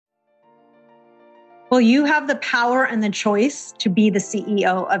Well, you have the power and the choice to be the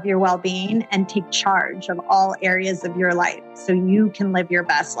CEO of your well-being and take charge of all areas of your life so you can live your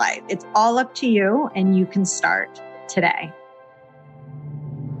best life. It's all up to you, and you can start today.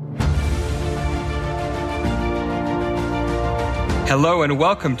 Hello and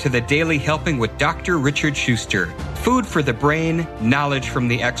welcome to the Daily Helping with Dr. Richard Schuster. Food for the brain, knowledge from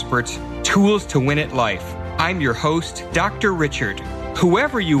the experts, tools to win at life. I'm your host, Dr. Richard.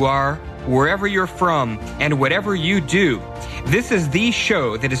 Whoever you are, wherever you're from, and whatever you do, this is the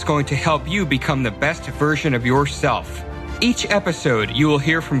show that is going to help you become the best version of yourself. Each episode, you will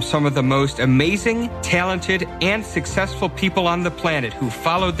hear from some of the most amazing, talented, and successful people on the planet who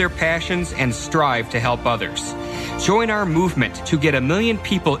followed their passions and strive to help others. Join our movement to get 1 million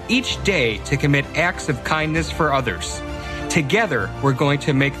people each day to commit acts of kindness for others. Together, we're going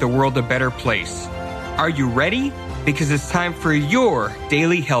to make the world a better place. Are you ready? Because it's time for your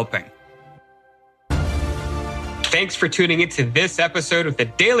Daily Helping. Thanks for tuning into this episode of the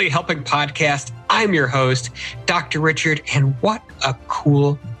Daily Helping Podcast. I'm your host, Dr. Richard, and what a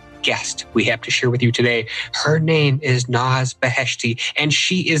cool guest we have to share with you today. Her name is Beheshti, and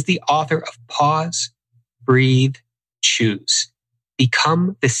she is the author of Pause, Breathe, Choose.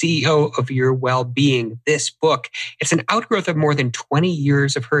 Become the CEO of your well-being. This book, it's an outgrowth of more than 20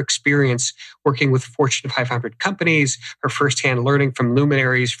 years of her experience working with Fortune 500 companies, her firsthand learning from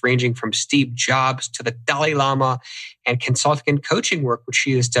luminaries ranging from Steve Jobs to the Dalai Lama, and consulting and coaching work, which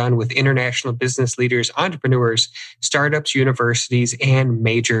she has done with international business leaders, entrepreneurs, startups, universities, and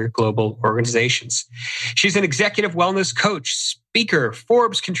major global organizations. She's an executive wellness coach, speaker,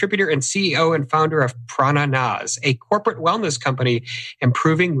 Forbes contributor, and CEO and founder of Prana Naz, a corporate wellness company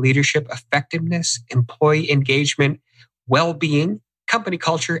improving leadership effectiveness, employee engagement, well-being, company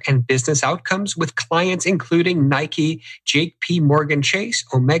culture, and business outcomes with clients including Nike, JP Morgan Chase,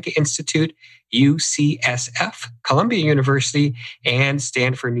 Omega Institute, UCSF, Columbia University, and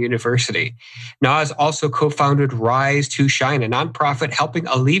Stanford University. Naz also co-founded Rise to Shine, a nonprofit helping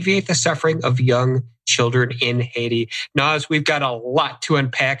alleviate the suffering of young children in Haiti. Naz, we've got a lot to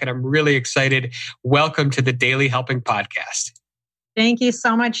unpack, and I'm really excited. Welcome to the Daily Helping Podcast. Thank you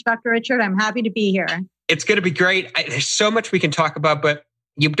so much, Dr. Richard. I'm happy to be here. It's going to be great. There's so much we can talk about, but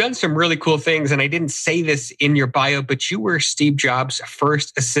you've done some really cool things. And I didn't say this in your bio, but you were Steve Jobs'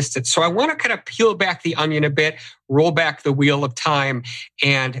 first assistant. So I want to kind of peel back the onion a bit, roll back the wheel of time,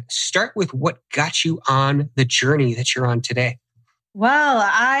 and start with what got you on the journey that you're on today. Well,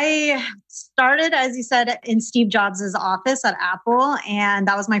 I started, as you said, in Steve Jobs' office at Apple, and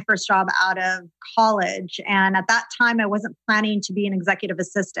that was my first job out of college. And at that time, I wasn't planning to be an executive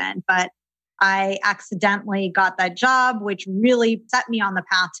assistant, but I accidentally got that job, which really set me on the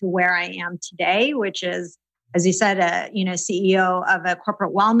path to where I am today, which is, as you said, CEO of a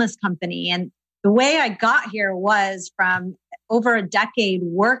corporate wellness company. And the way I got here was from over a decade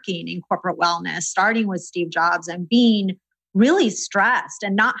working in corporate wellness, starting with Steve Jobs and being really stressed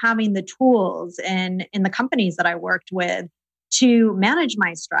and not having the tools in the companies that I worked with to manage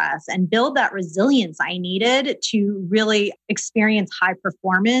my stress and build that resilience I needed to really experience high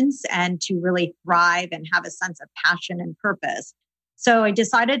performance and to really thrive and have a sense of passion and purpose. So I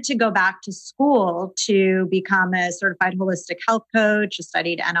decided to go back to school to become a certified holistic health coach. I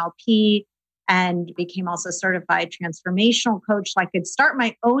studied NLP and became also a certified transformational coach so I could start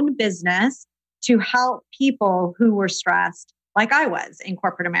my own business to help people who were stressed like I was in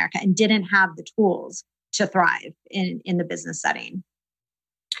corporate America and didn't have the tools to thrive in the business setting.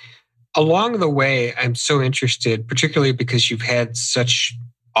 Along the way, I'm so interested, particularly because you've had such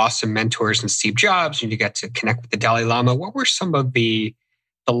awesome mentors in Steve Jobs and you got to connect with the Dalai Lama. What were some of the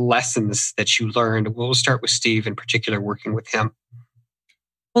lessons that you learned? We'll start with Steve in particular, working with him.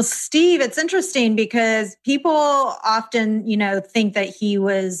 Well, Steve, it's interesting because people often, think that he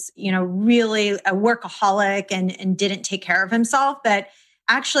was, really a workaholic and didn't take care of himself. But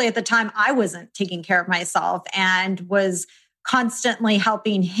actually, at the time, I wasn't taking care of myself and was constantly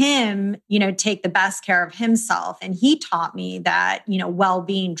helping him, take the best care of himself. And he taught me that,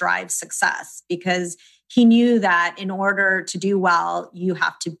 well-being drives success because he knew that in order to do well, you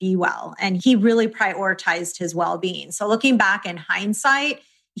have to be well. And he really prioritized his well-being. So looking back in hindsight,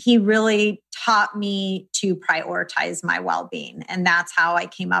 he really taught me to prioritize my well-being. And that's how I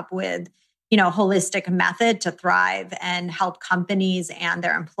came up with, holistic method to thrive and help companies and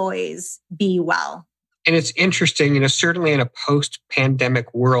their employees be well. And it's interesting, certainly in a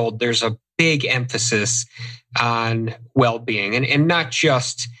post-pandemic world, there's a big emphasis on well-being and not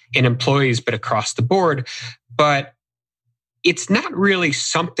just in employees, but across the board. But it's not really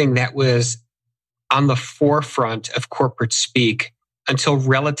something that was on the forefront of corporate speak until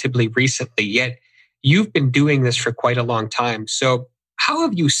relatively recently. Yet you've been doing this for quite a long time. So how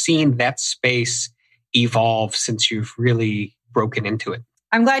have you seen that space evolve since you've really broken into it?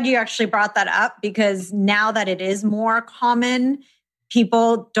 I'm glad you actually brought that up, because now that it is more common,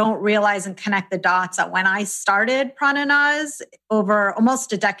 people don't realize and connect the dots that when I started Prana Naz over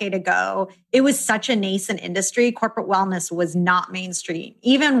almost a decade ago, it was such a nascent industry. Corporate wellness was not mainstream.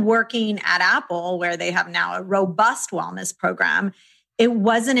 Even working at Apple, where they have now a robust wellness program, it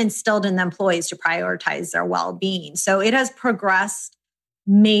wasn't instilled in the employees to prioritize their well-being. So it has progressed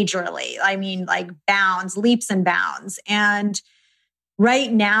majorly. I mean, like leaps and bounds. And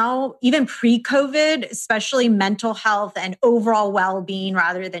right now, even pre-COVID, especially mental health and overall well-being,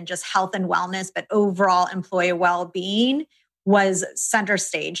 rather than just health and wellness, but overall employee well-being was center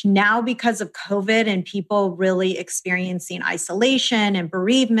stage. Now, because of COVID and people really experiencing isolation and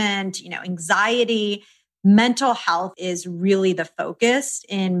bereavement, anxiety, mental health is really the focus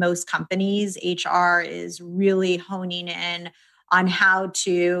in most companies. HR is really honing in on how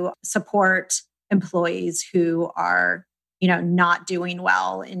to support employees who are not doing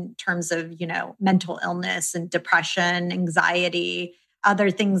well in terms of, mental illness and depression, anxiety,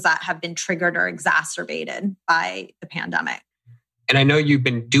 other things that have been triggered or exacerbated by the pandemic. And I know you've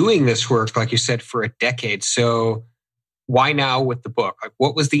been doing this work, like you said, for a decade. So why now with the book? Like,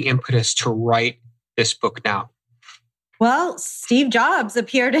 what was the impetus to write this book now? Well, Steve Jobs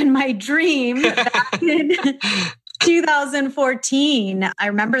appeared in my dream back in 2014. I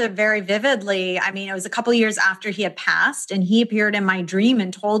remember it very vividly. I mean, it was a couple of years after he had passed, and he appeared in my dream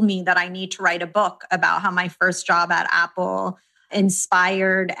and told me that I need to write a book about how my first job at Apple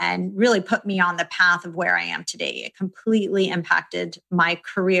inspired and really put me on the path of where I am today. It completely impacted my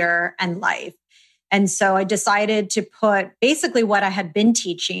career and life. And so I decided to put basically what I had been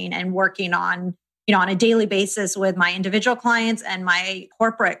teaching and working on on a daily basis with my individual clients and my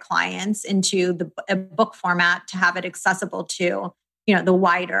corporate clients into a book format to have it accessible to, the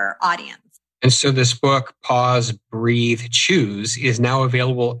wider audience. And so this book, Pause, Breathe, Choose, is now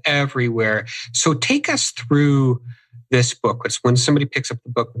available everywhere. So take us through this book. When somebody picks up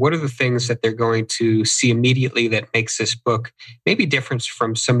the book, what are the things that they're going to see immediately that makes this book maybe different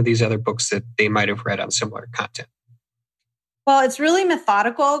from some of these other books that they might have read on similar content? Well, it's really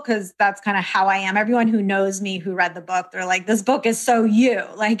methodical, because that's kind of how I am. Everyone who knows me, who read the book, they're like, this book is so you.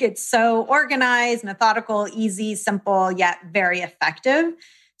 Like, it's so organized, methodical, easy, simple, yet very effective.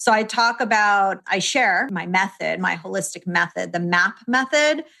 So I share my method, my holistic method, the MAP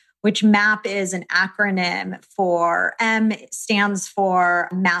method, which MAP is an acronym for M stands for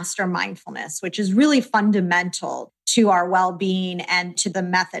Master Mindfulness, which is really fundamental to our well-being and to the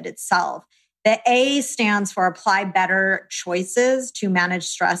method itself. The A stands for Apply Better Choices to Manage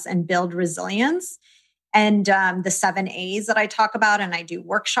Stress and Build Resilience. And the 7 A's that I talk about and I do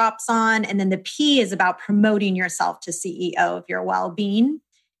workshops on. And then the P is about promoting yourself to CEO of your well-being.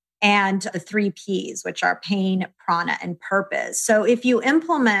 And the 3 P's, which are pain, prana, and purpose. So if you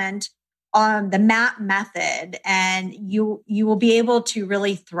implement the MAP method, and you will be able to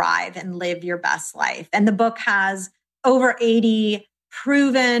really thrive and live your best life. And the book has over 80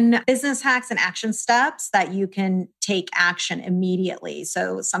 proven business hacks and action steps that you can take action immediately.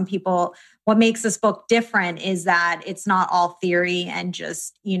 So what makes this book different is that it's not all theory and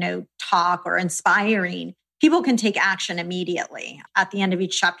just, talk or inspiring. People can take action immediately. At the end of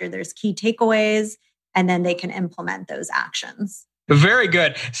each chapter, there's key takeaways, and then they can implement those actions. Very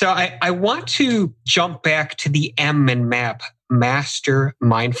good. So I want to jump back to the M in MAP, Master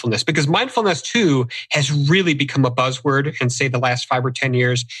Mindfulness, because mindfulness too has really become a buzzword in, say, the last 5 or 10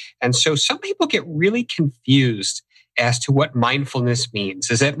 years. And so some people get really confused as to what mindfulness means.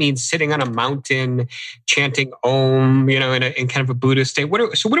 Does that mean sitting on a mountain, chanting Om, in kind of a Buddhist state? What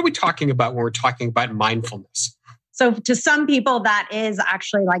are we talking about when we're talking about mindfulness? So to some people, that is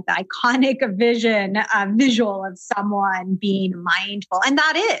actually like the iconic visual of someone being mindful. And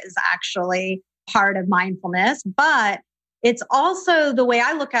that is actually part of mindfulness. But it's also, the way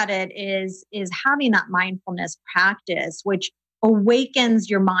I look at it is having that mindfulness practice, which awakens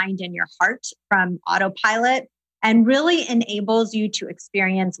your mind and your heart from autopilot and really enables you to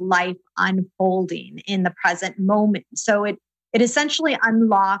experience life unfolding in the present moment. So it essentially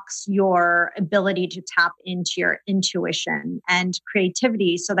unlocks your ability to tap into your intuition and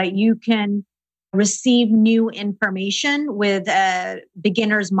creativity so that you can receive new information with a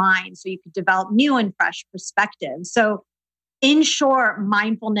beginner's mind, so you could develop new and fresh perspectives. So in short,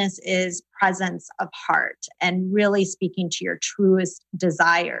 mindfulness is presence of heart and really speaking to your truest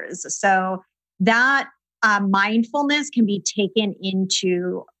desires. So that mindfulness can be taken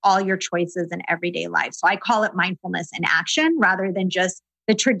into all your choices in everyday life. So I call it mindfulness in action rather than just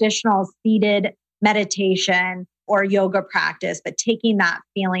the traditional seated meditation or yoga practice, but taking that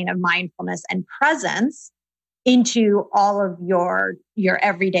feeling of mindfulness and presence into all of your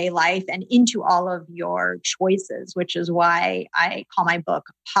everyday life and into all of your choices, which is why I call my book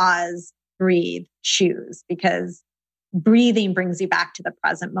Pause, Breathe, Choose, because breathing brings you back to the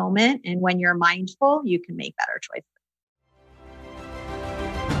present moment. And when you're mindful, you can make better choices.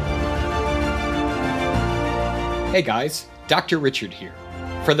 Hey guys, Dr. Richard here.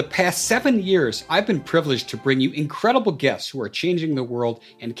 For the past 7 years, I've been privileged to bring you incredible guests who are changing the world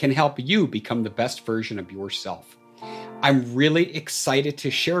and can help you become the best version of yourself. I'm really excited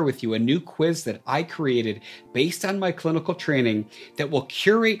to share with you a new quiz that I created based on my clinical training that will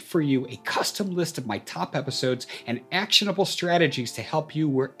curate for you a custom list of my top episodes and actionable strategies to help you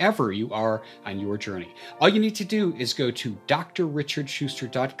wherever you are on your journey. All you need to do is go to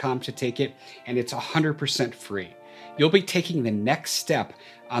drrichardschuster.com to take it, and it's 100% free. You'll be taking the next step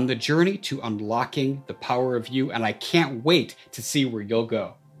on the journey to unlocking the power of you, and I can't wait to see where you'll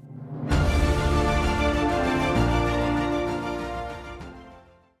go.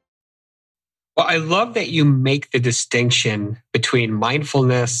 Well, I love that you make the distinction between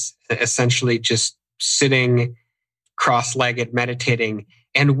mindfulness, essentially just sitting cross-legged, meditating,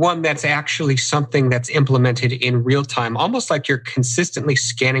 and one that's actually something that's implemented in real time, almost like you're consistently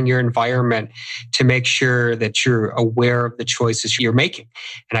scanning your environment to make sure that you're aware of the choices you're making.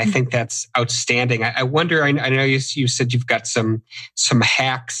 And I think that's outstanding. I wonder, I know you said you've got some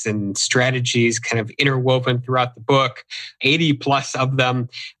hacks and strategies kind of interwoven throughout the book, 80 plus of them.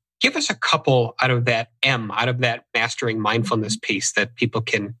 Give us a couple out of that mastering mindfulness piece that people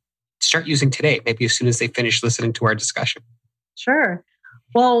can start using today, maybe as soon as they finish listening to our discussion. Sure.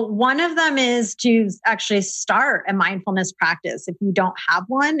 Well, one of them is to actually start a mindfulness practice if you don't have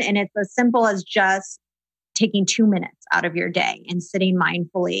one. And it's as simple as just taking 2 minutes out of your day and sitting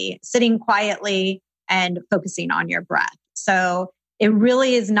mindfully, sitting quietly and focusing on your breath. So it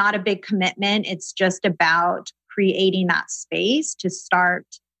really is not a big commitment. It's just about creating that space to start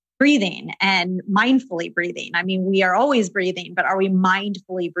breathing and mindfully breathing. I mean, we are always breathing, but are we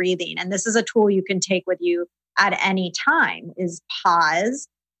mindfully breathing? And this is a tool you can take with you at any time, is pause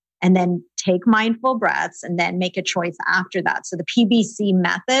and then take mindful breaths and then make a choice after that. So the PBC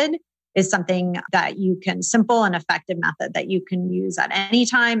method is something that you can, simple and effective method that you can use at any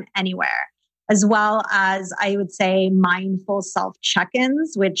time, anywhere, as well as I would say mindful self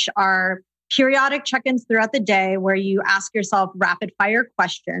check-ins, which are periodic check-ins throughout the day where you ask yourself rapid fire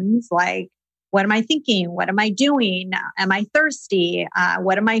questions like, what am I thinking? What am I doing? Am I thirsty?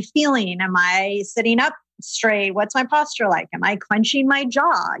 What am I feeling? Am I sitting up straight? What's my posture like? Am I clenching my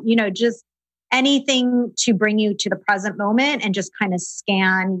jaw? Just anything to bring you to the present moment and just kind of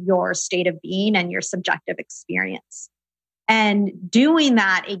scan your state of being and your subjective experience. And doing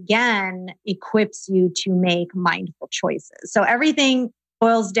that again equips you to make mindful choices. So everything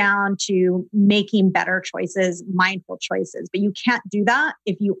boils down to making better choices, mindful choices. But you can't do that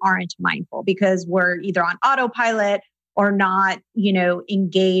if you aren't mindful, because we're either on autopilot or not,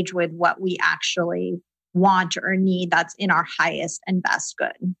 engage with what we actually want or need that's in our highest and best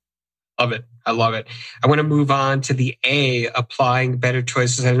good. Love it. I love it. I want to move on to the A, applying better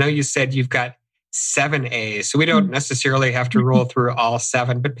choices. I know you said you've got 7 A's, so we don't necessarily have to roll through all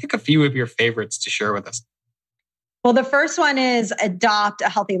 7, but pick a few of your favorites to share with us. Well, the first one is adopt a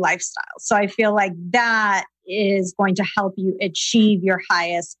healthy lifestyle. So I feel like that is going to help you achieve your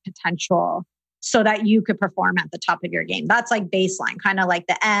highest potential so that you could perform at the top of your game. That's like baseline, kind of like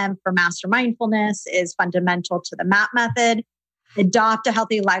the M for master mindfulness is fundamental to the MAP method. Adopt a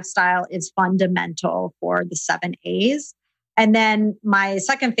healthy lifestyle is fundamental for the 7 A's. And then my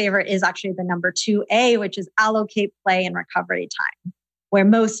second favorite is actually the number 2A, which is allocate play and recovery time, where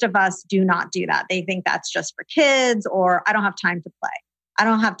most of us do not do that. They think that's just for kids, or I don't have time to play. I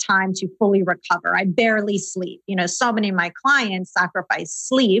don't have time to fully recover. I barely sleep. So many of my clients sacrifice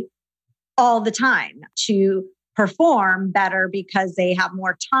sleep all the time to perform better because they have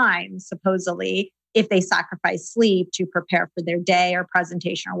more time, supposedly, if they sacrifice sleep to prepare for their day or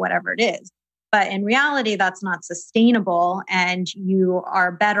presentation or whatever it is. But in reality, that's not sustainable. And you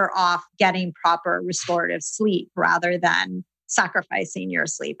are better off getting proper restorative sleep rather than sacrificing your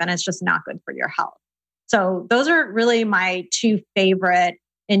sleep. And it's just not good for your health. So those are really my 2 favorite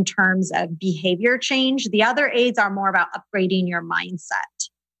in terms of behavior change. The other aids are more about upgrading your mindset.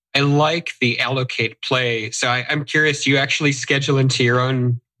 I like the allocate play. So I'm curious, do you actually schedule into your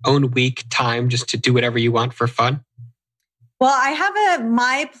own week time just to do whatever you want for fun? Well, I have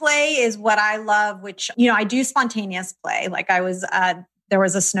my play is what I love, which, I do spontaneous play. Like I was there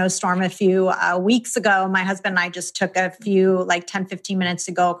was a snowstorm a few weeks ago. My husband and I just took a few, like 10, 15 minutes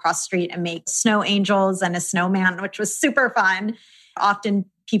to go across the street and make snow angels and a snowman, which was super fun. Often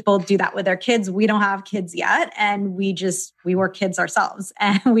people do that with their kids. We don't have kids yet. And we were kids ourselves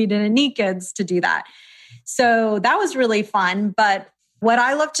and we didn't need kids to do that. So that was really fun. But what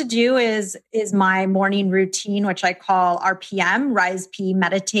I love to do is my morning routine, which I call RPM, Rise, P,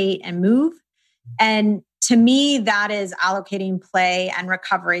 Meditate, and Move. And to me, that is allocating play and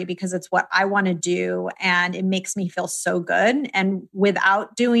recovery because it's what I want to do. And it makes me feel so good. And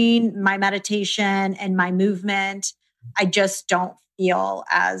without doing my meditation and my movement, I just don't feel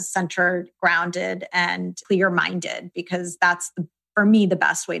as centered, grounded, and clear-minded because that's, for me, the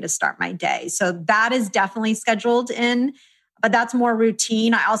best way to start my day. So that is definitely scheduled in, but that's more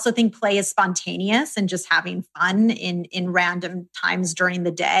routine. I also think play is spontaneous and just having fun in random times during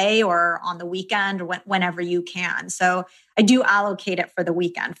the day or on the weekend or whenever you can. So I do allocate it for the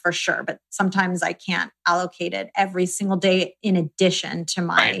weekend for sure, but sometimes I can't allocate it every single day in addition to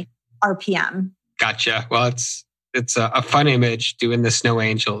my RPM. Gotcha. Well, it's a fun image doing the snow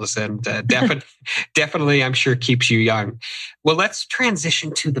angels and definitely, I'm sure, keeps you young. Well, let's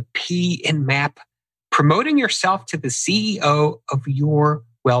transition to the P in MAP, promoting yourself to the CEO of your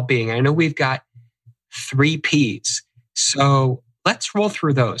well-being. I know we've got 3 Ps. So let's roll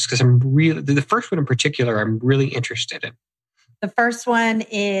through those because the first one in particular, I'm really interested in. The first one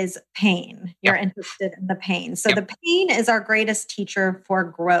is pain. You're interested in the pain. So the pain is our greatest teacher for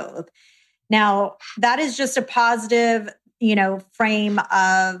growth. Now, that is just a positive, frame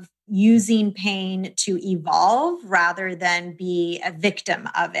of using pain to evolve rather than be a victim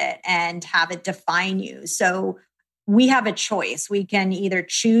of it and have it define you. So we have a choice. We can either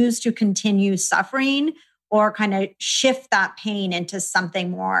choose to continue suffering or kind of shift that pain into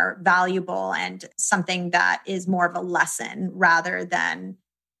something more valuable and something that is more of a lesson rather than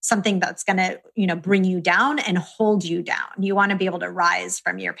something that's going to, bring you down and hold you down. You want to be able to rise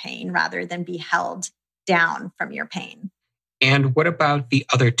from your pain rather than be held down from your pain. And what about the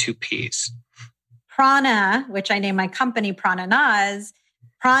other 2 Ps? Prana, which I name my company Prana Naz.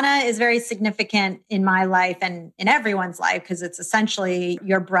 Prana is very significant in my life and in everyone's life because it's essentially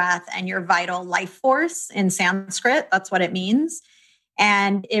your breath and your vital life force in Sanskrit. That's what it means.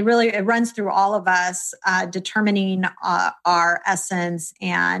 And it runs through all of us, determining our essence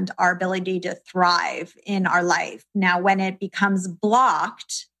and our ability to thrive in our life. Now, when it becomes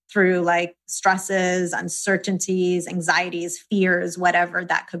blocked through like stresses, uncertainties, anxieties, fears, whatever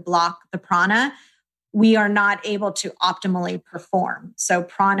that could block the prana, we are not able to optimally perform. So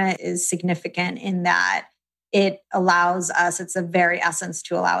prana is significant in that it allows us, it's the very essence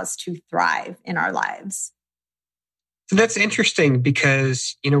to allow us to thrive in our lives. So that's interesting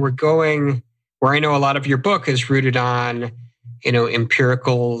because, we're going where I know a lot of your book is rooted on,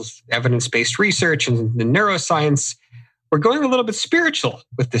 empirical evidence-based research and the neuroscience. We're going a little bit spiritual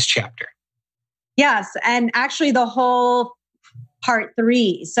with this chapter. Yes. And actually the whole part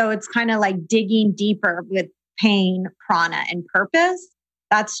 3. So it's kind of like digging deeper with pain, prana, and purpose.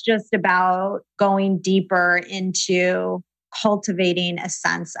 That's just about going deeper into cultivating a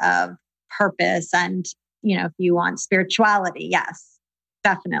sense of purpose and, if you want spirituality, yes,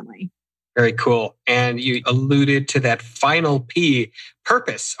 definitely. Very cool. And you alluded to that final P,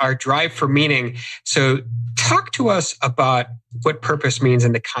 purpose, our drive for meaning. So talk to us about what purpose means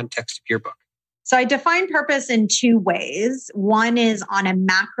in the context of your book. So I define purpose in 2 ways. One is on a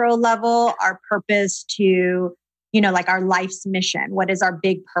macro level, our purpose to, like our life's mission. What is our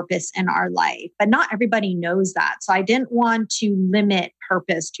big purpose in our life? But not everybody knows that. So I didn't want to limit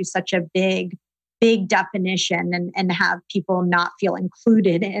purpose to such a big definition and have people not feel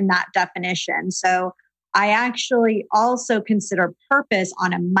included in that definition. So I actually also consider purpose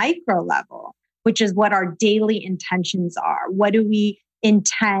on a micro level, which is what our daily intentions are. What do we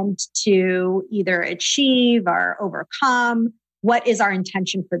intend to either achieve or overcome? What is our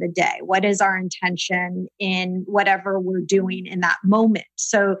intention for the day? What is our intention in whatever we're doing in that moment?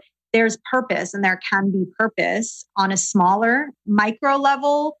 So there's purpose, and there can be purpose on a smaller micro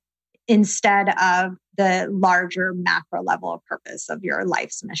level instead of the larger macro level of purpose of your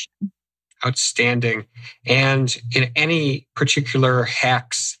life's mission. Outstanding. And in any particular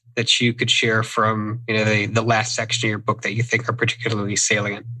hacks that you could share from the last section of your book that you think are particularly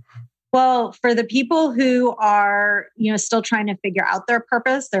salient? Well, for the people who are still trying to figure out their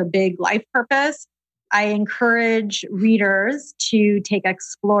purpose, their big life purpose, I encourage readers to take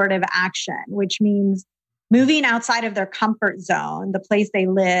explorative action, which means moving outside of their comfort zone, the place they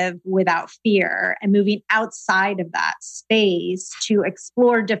live without fear, and moving outside of that space to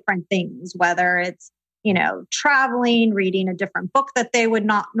explore different things, whether it's traveling, reading a different book that they would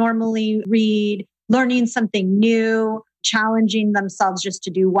not normally read, learning something new, challenging themselves just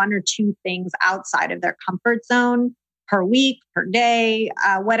to do one or two things outside of their comfort zone per week, per day,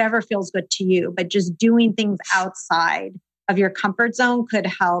 whatever feels good to you. But just doing things outside of your comfort zone could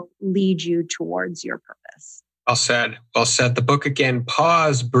help lead you towards your purpose. Well said. Well said. The book again,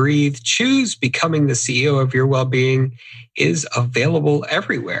 Pause, Breathe, Choose Becoming the CEO of Your Wellbeing, is available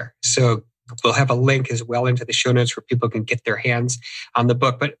everywhere. So we'll have a link as well into the show notes where people can get their hands on the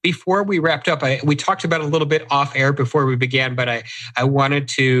book. But before we wrapped up, we talked about it a little bit off air before we began, but I wanted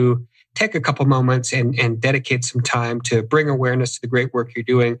to take a couple moments and dedicate some time to bring awareness to the great work you're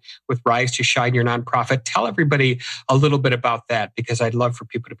doing with Rise to Shine, your nonprofit. Tell everybody a little bit about that, because I'd love for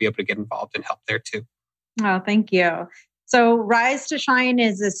people to be able to get involved and help there too. Oh, thank you. So Rise to Shine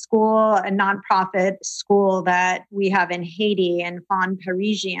is a school, a nonprofit school that we have in Haiti, in Fon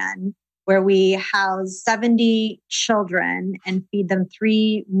Parisien, where we house 70 children and feed them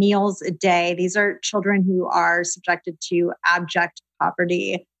 3 meals a day. These are children who are subjected to abject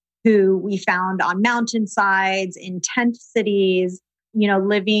poverty, who we found on mountainsides, in tent cities,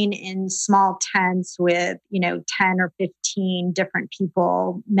 living in small tents with, 10 or 15 different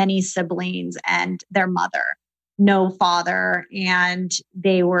people, many siblings, and their mother, no father. And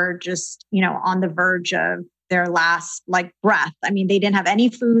they were just, on the verge of their last breath. I mean, they didn't have any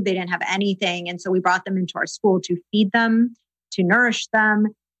food, they didn't have anything. And so we brought them into our school to feed them, to nourish them,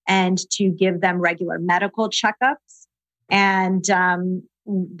 and to give them regular medical checkups. And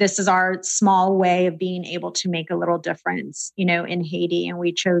this is our small way of being able to make a little difference, in Haiti. And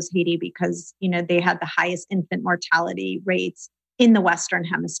we chose Haiti because, they had the highest infant mortality rates in the Western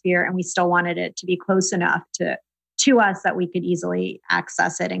Hemisphere. And we still wanted it to be close enough to us that we could easily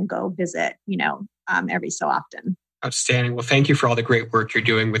access it and go visit, every so often. Outstanding. Well, thank you for all the great work you're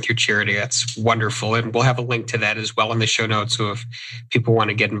doing with your charity. That's wonderful. And we'll have a link to that as well in the show notes. So if people want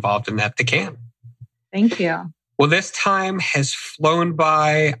to get involved in that, they can. Thank you. Well, this time has flown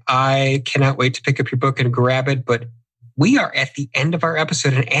by. I cannot wait to pick up your book and grab it. But we are at the end of our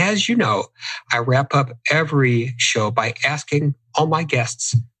episode. And as you know, I wrap up every show by asking all my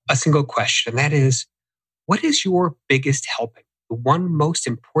guests a single question. And that is, what is your biggest helping? The one most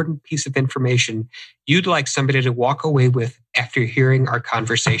important piece of information you'd like somebody to walk away with after hearing our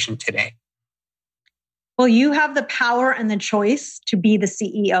conversation today? Well, you have the power and the choice to be the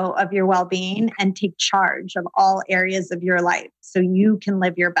CEO of your well-being and take charge of all areas of your life so you can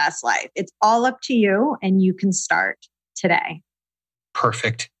live your best life. It's all up to you, and you can start today.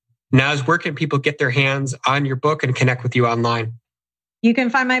 Perfect. Naz, where can people get their hands on your book and connect with you online? You can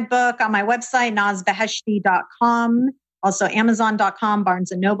find my book on my website, nazbeheshti.com, also amazon.com,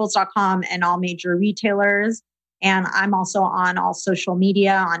 barnesandnobles.com, and all major retailers. And I'm also on all social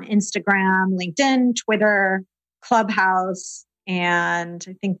media, on Instagram, LinkedIn, Twitter, Clubhouse, and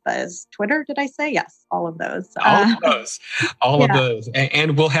I think there's Twitter, did I say? Yes, all of those. All of those.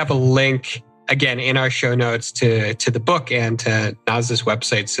 And we'll have a link, again, in our show notes to the book and to Naz's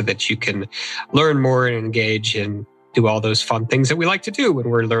website so that you can learn more and engage and do all those fun things that we like to do when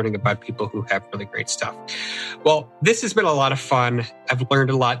we're learning about people who have really great stuff. Well, this has been a lot of fun. I've learned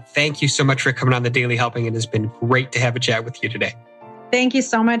a lot. Thank you so much for coming on the Daily Helping. It has been great to have a chat with you today. Thank you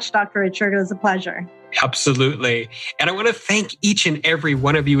so much, Dr. Richard. It was a pleasure. Absolutely. And I want to thank each and every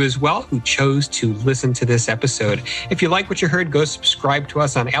one of you as well who chose to listen to this episode. If you like what you heard, go subscribe to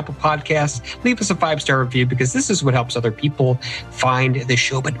us on Apple Podcasts. Leave us a 5-star review because this is what helps other people find the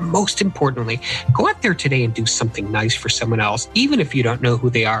show. But most importantly, go out there today and do something nice for someone else, even if you don't know who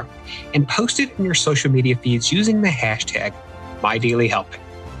they are, and post it in your social media feeds using the hashtag MyDailyHelping,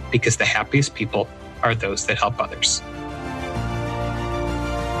 because the happiest people are those that help others.